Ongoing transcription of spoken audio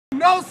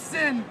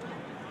sin,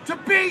 to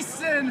be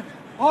sin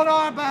on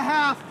our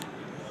behalf,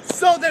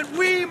 so that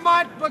we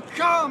might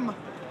become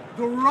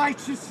the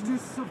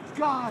righteousness of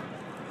God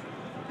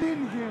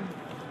in him.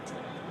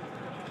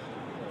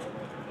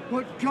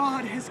 But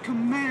God has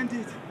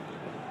commanded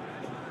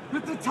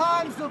that the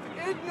times of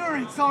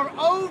ignorance are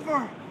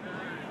over.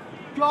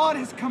 God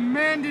has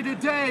commanded a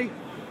day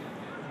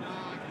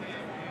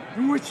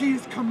in which he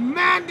has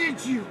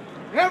commanded you,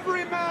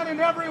 every man and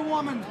every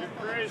woman,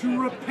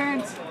 to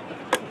repent.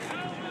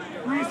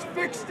 For he has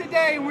fixed a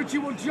day in which he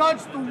will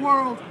judge the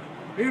world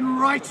in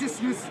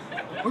righteousness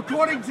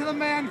according to the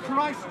man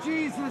Christ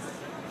Jesus.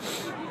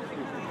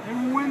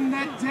 And when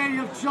that day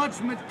of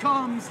judgment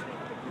comes,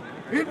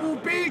 it will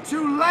be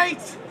too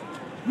late.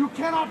 You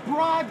cannot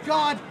bribe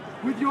God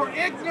with your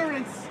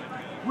ignorance,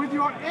 with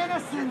your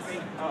innocence,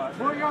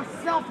 or your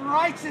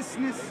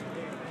self-righteousness.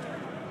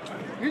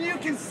 And you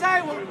can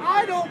say, well,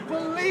 I don't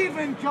believe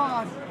in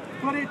God.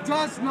 But it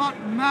does not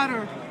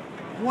matter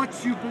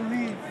what you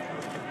believe.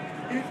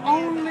 It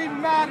only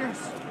matters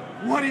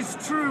what is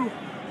true.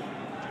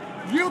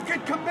 You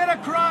could commit a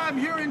crime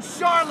here in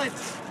Charlotte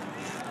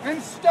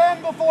and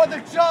stand before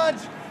the judge,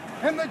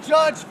 and the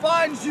judge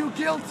finds you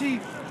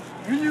guilty.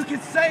 And you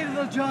could say to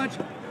the judge,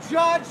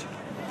 Judge,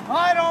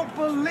 I don't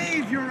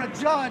believe you're a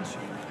judge.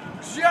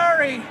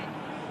 Jury,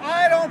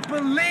 I don't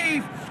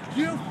believe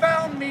you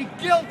found me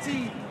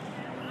guilty.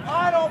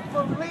 I don't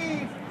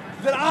believe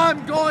that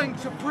I'm going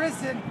to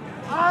prison.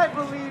 I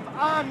believe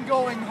I'm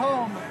going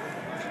home.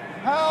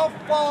 How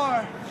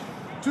far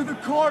to the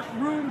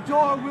courtroom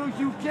door will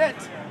you get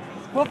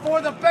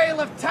before the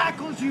bailiff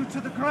tackles you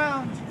to the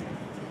ground?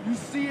 You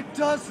see, it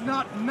does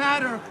not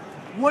matter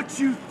what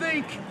you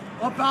think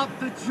about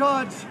the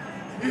judge.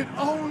 It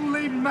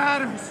only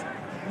matters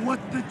what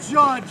the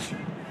judge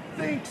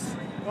thinks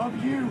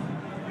of you.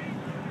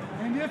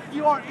 And if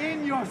you're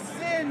in your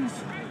sins,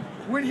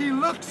 when he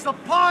looks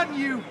upon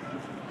you,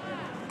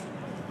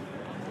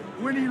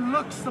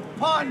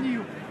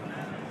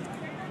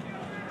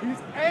 his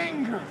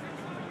anger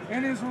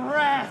and his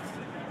wrath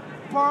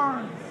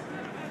burns.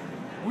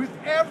 With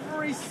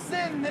every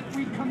sin that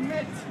we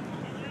commit,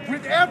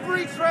 with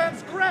every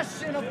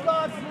transgression of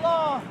God's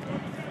law,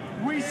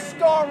 we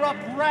store up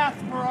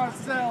wrath for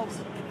ourselves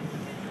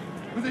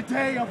for the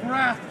day of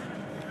wrath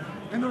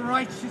and the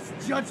righteous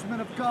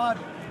judgment of God.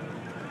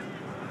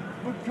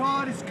 But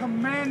God has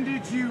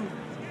commanded you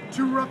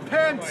to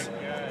repent,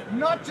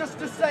 not just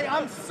to say,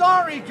 I'm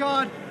sorry,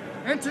 God,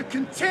 and to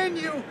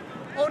continue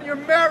on your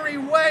merry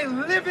way,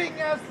 living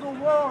as the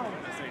world.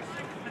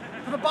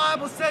 For the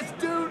Bible says,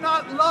 do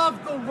not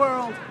love the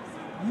world,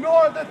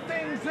 nor the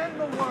things in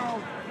the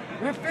world.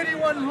 If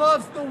anyone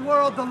loves the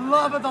world, the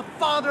love of the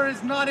Father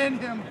is not in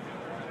him.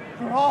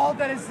 For all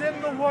that is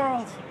in the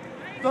world,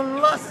 the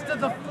lust of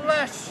the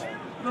flesh,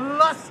 the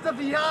lust of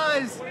the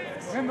eyes,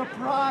 and the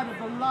pride of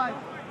the life,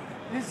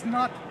 is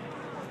not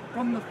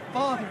from the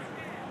Father,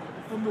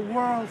 from the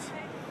world.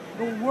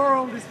 The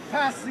world is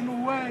passing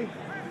away,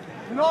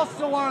 and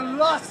also our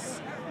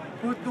lusts,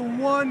 but the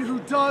one who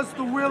does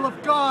the will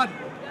of God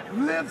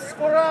lives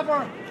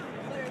forever.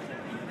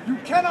 You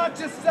cannot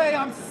just say,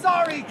 I'm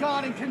sorry,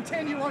 God, and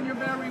continue on your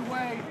merry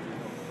way.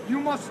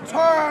 You must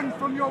turn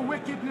from your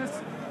wickedness,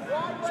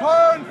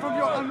 turn from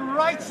your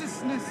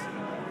unrighteousness,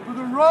 for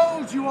the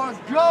road you are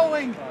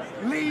going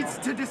leads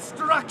to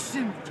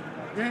destruction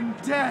and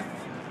death.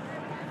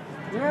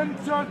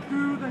 Enter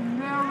through the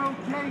narrow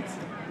gate,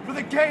 for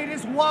the gate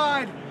is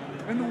wide,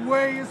 and the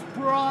way is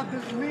broad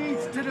that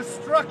leads to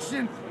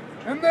destruction,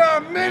 and there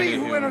are many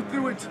who enter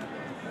through it.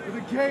 For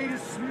the gate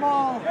is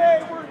small,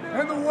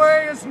 and the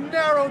way is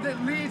narrow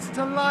that leads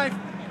to life,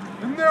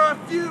 and there are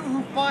few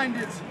who find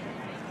it.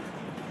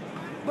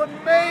 But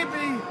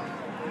maybe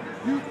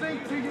you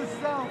think to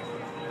yourself,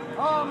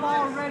 I'm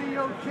already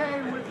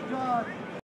okay with God.